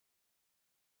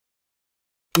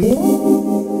So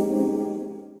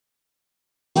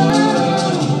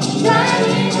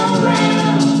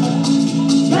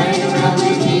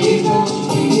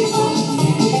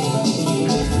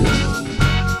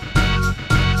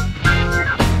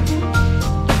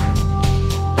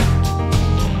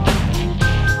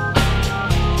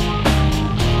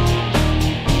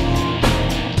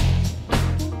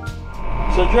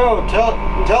Joe,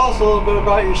 tell us a little bit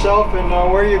about yourself and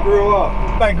where you grew up.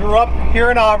 I grew up here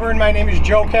in Auburn. My name is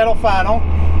Joe Catalfano.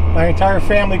 My entire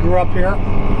family grew up here.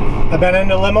 I've been in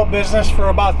the limo business for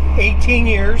about 18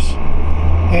 years,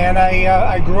 and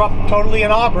I grew up totally in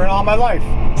Auburn all my life.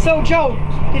 So Joe,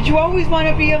 did you always want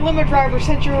to be a limo driver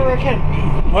since you were a kid?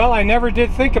 Well, I never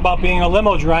did think about being a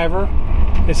limo driver.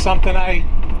 It's something I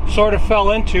sort of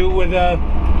fell into with a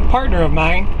partner of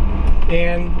mine,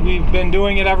 and we've been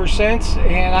doing it ever since,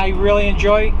 and I really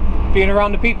enjoy being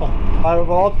around the people. Out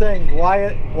of all things,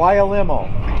 why a limo?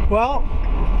 Well,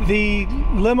 the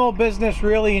limo business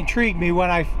really intrigued me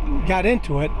when I got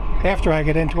into it, after I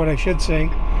got into it I should say,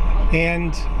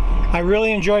 and I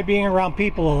really enjoy being around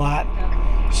people a lot.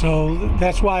 So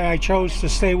that's why I chose to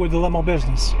stay with the limo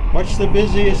business. What's the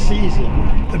busiest season?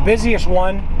 The busiest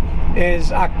one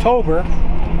is October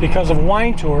because of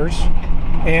wine tours,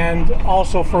 and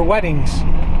also for weddings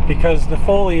because the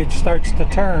foliage starts to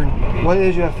turn. What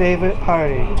is your favorite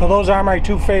party? So those are my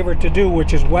two favorite to do,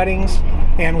 which is weddings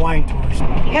and wine tours.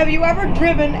 Have you ever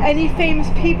driven any famous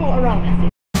people around?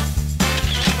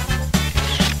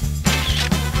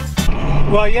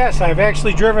 Well, yes, I've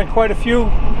actually driven quite a few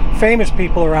famous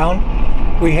people around.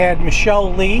 We had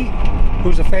Michelle Lee,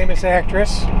 who's a famous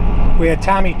actress. We had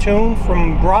Tommy Tune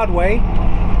from Broadway.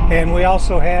 And we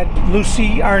also had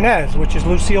Lucy Arnaz, which is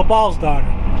Lucille Ball's daughter.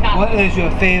 What is your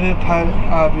favorite part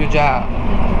of your job?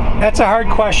 That's a hard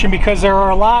question because there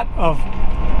are a lot of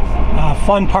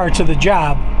fun parts of the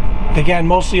job. Again,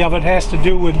 mostly of it has to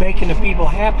do with making the people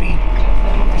happy,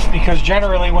 because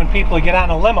generally when people get on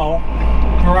a limo,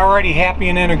 they're already happy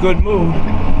and in a good mood.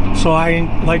 So I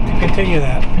like to continue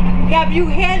that. Have you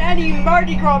had any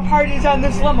Mardi Gras parties on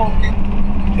this limo?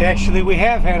 Actually, we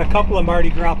have had a couple of Mardi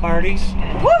Gras parties.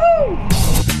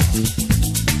 Woohoo!